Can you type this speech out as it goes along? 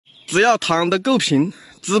只要躺得够平，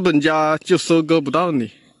资本家就收割不到你。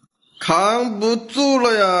扛不住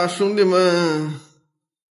了呀，兄弟们！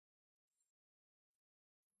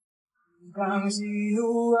当喜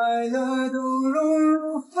怒哀乐都融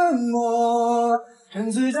入粉末，陈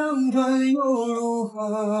词长短又如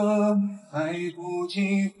何？爱不起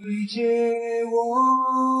会解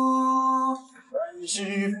我。万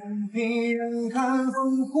事浮萍人看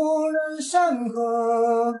烽火燃山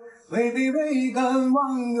河，为悲为甘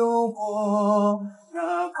忘忧国，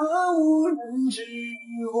哪怕无人知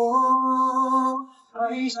我。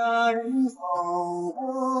台下人走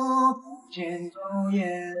过，不见走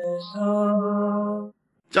颜色。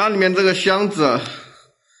家里面这个箱子啊，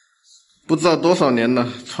不知道多少年了，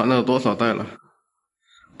传了多少代了。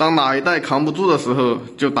当哪一代扛不住的时候，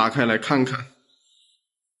就打开来看看。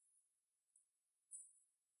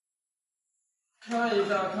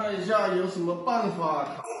看一下有什么办法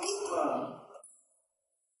扛住啊？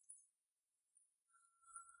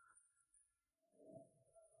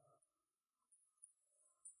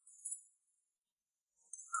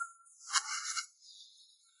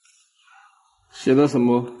写的什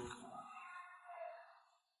么？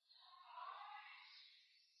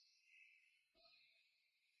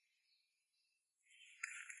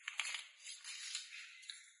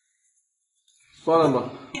算了吧，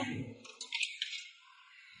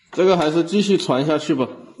这个还是继续传下去吧。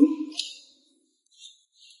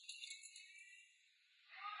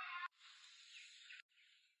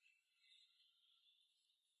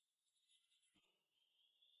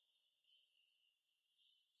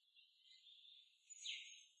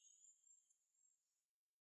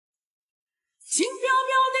轻飘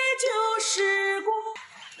飘的旧时光。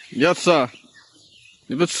你要吃啊？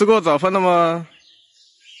你不吃过早饭了吗？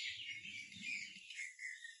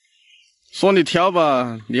说你挑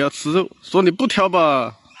吧，你要吃肉；说你不挑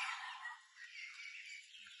吧，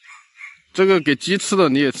这个给鸡吃的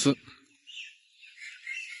你也吃，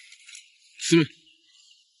吃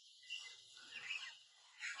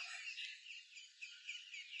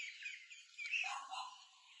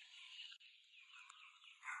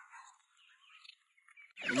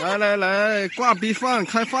没？来，挂壁饭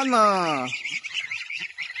开饭啦！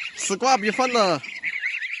吃挂壁饭了。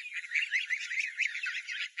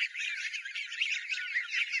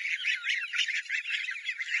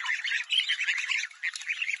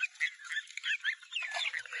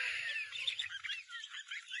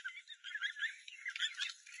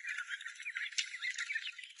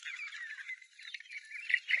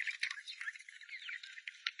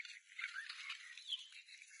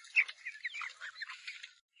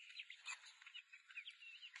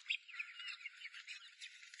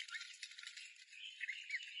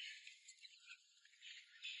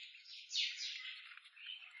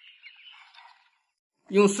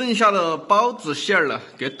用剩下的包子馅儿了，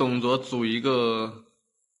给董卓煮一个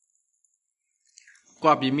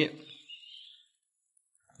挂壁面。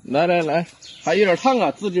来，还有点烫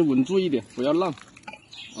啊，自己稳住一点，不要浪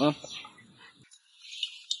啊！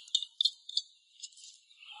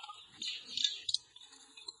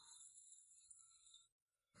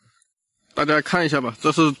大家看一下吧，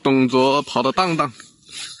这是董卓跑的当当，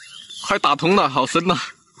快打通了，好深呐，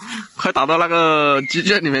快打到那个肌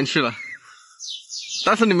腱里面去了。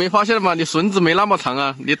但是你没发现吗？你绳子没那么长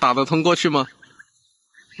啊，你打得通过去吗？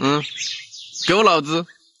给我老子！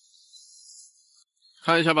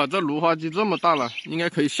看一下吧，这芦花鸡这么大了，应该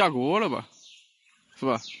可以下锅了吧？是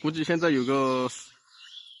吧？估计现在有个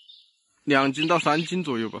2斤到3斤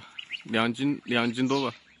左右吧，2斤多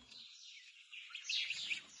吧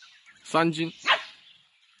，3斤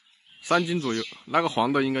左右，那个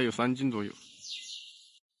黄的应该有3斤左右。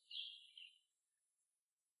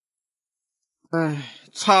唉，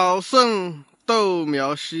草盛豆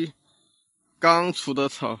苗稀，刚除的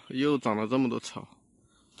草又长了这么多草，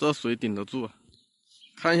这谁顶得住啊？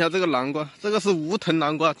看一下这个南瓜，这个是无藤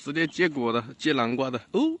南瓜，直接结果的，结南瓜的。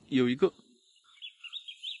哦，有一个。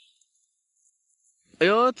哎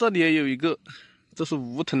呦，这里也有一个，这是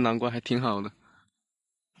无藤南瓜，还挺好的。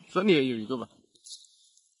这里也有一个吧，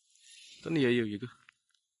这里也有一个。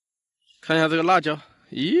看一下这个辣椒，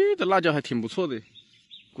咦，这辣椒还挺不错的。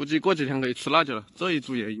估计过几天可以吃辣椒了。这一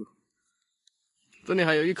株也有，这里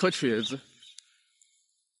还有一颗瘸子，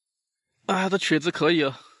啊，这瘸子可以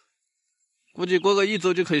啊，估计过个1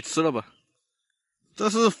周就可以吃了吧。这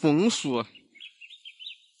是红薯啊，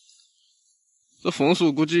这红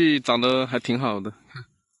薯估计长得还挺好的。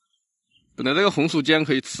本来这个红薯尖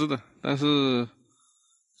可以吃的，但是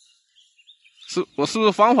我是不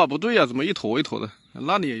是方法不对啊？怎么一坨一坨的？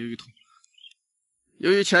那里也有一坨。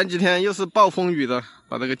由于前几天又是暴风雨的，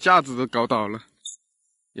把这个架子都搞倒了，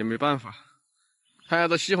也没办法。看下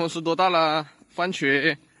这西红柿多大了，番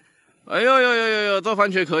茄，哎呦呦呦呦呦，这番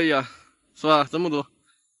茄可以啊，是吧？这么多，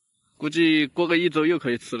估计过个1周又可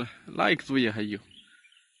以吃了。那一株也还有，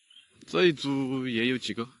这一株也有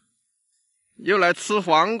几个，又来吃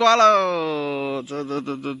黄瓜喽！这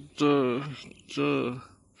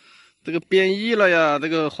个变异了呀，这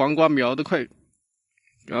个黄瓜苗都快给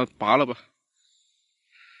它拔了吧？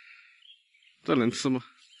这能吃吗？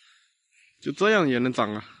就这样也能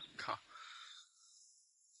长啊！靠，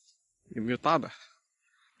有没有大的？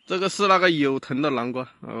这个是那个有藤的南瓜。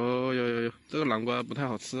哦哟哟哟，这个南瓜不太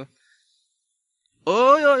好吃。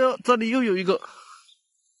哦哟哟，这里又有一个，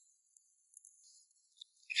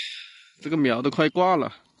这个苗都快挂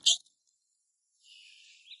了，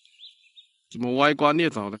怎么歪瓜裂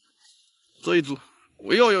枣的？这一株，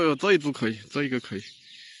哎呦呦呦，这一株可以，这一个可以。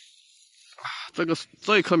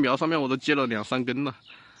这一棵苗上面我都接了2、3根了，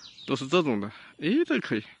都是这种的。诶，这个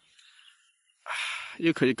可以，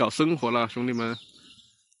又可以搞生活了，兄弟们。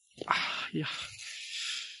哎呀，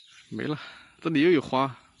没了，这里又有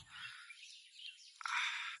花。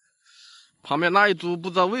旁边那一株不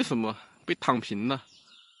知道为什么被躺平了。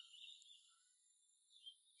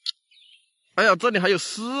哎呀，这里还有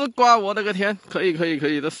丝瓜，我的个天，可以可以可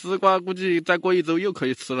以，这丝瓜估计再过1周又可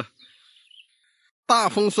以吃了。大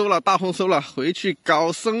丰收了，大丰收了，回去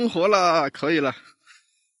搞生活了，可以了。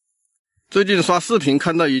最近刷视频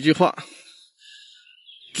看到一句话，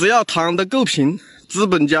只要躺得够平，资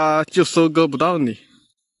本家就收割不到你。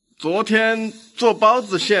昨天做包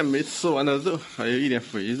子馅没吃完的肉，还有一点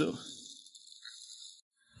肥肉。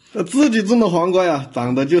自己种的黄瓜呀，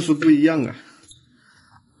长得就是不一样啊，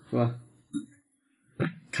是吧？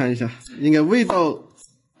看一下，应该味道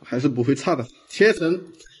还是不会差的。切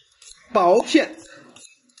成薄片。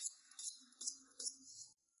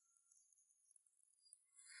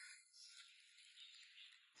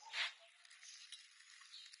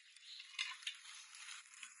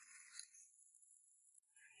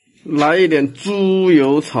来一点猪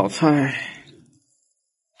油炒菜，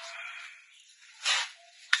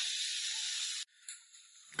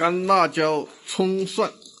干辣椒、葱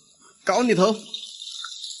蒜，搞里头。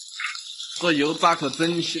这油炸可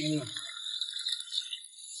真香啊！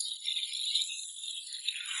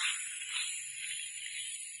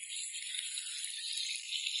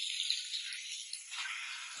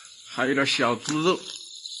还有点小猪肉。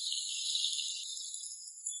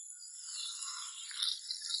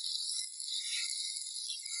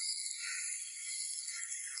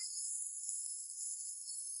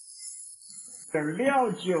点料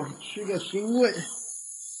酒去个腥味，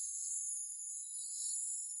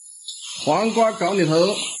黄瓜搞里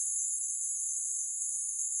头，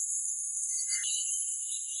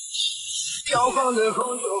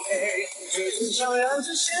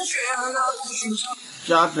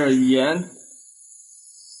加点盐、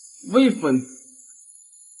味粉、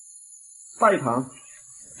白糖，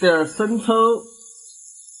点生抽，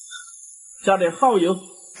加点耗油，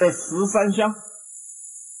点13香。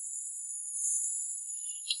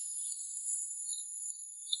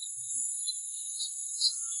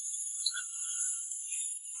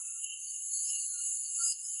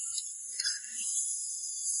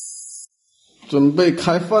准备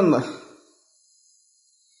开饭了。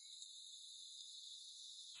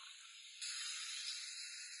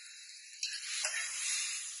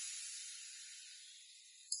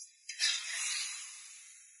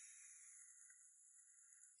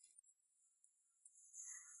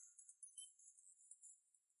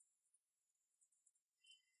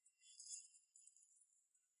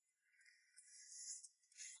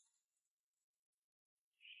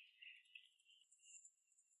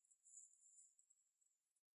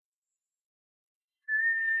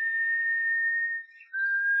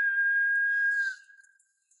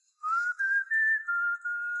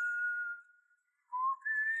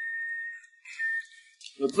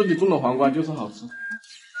我自己种的黄瓜就是好吃。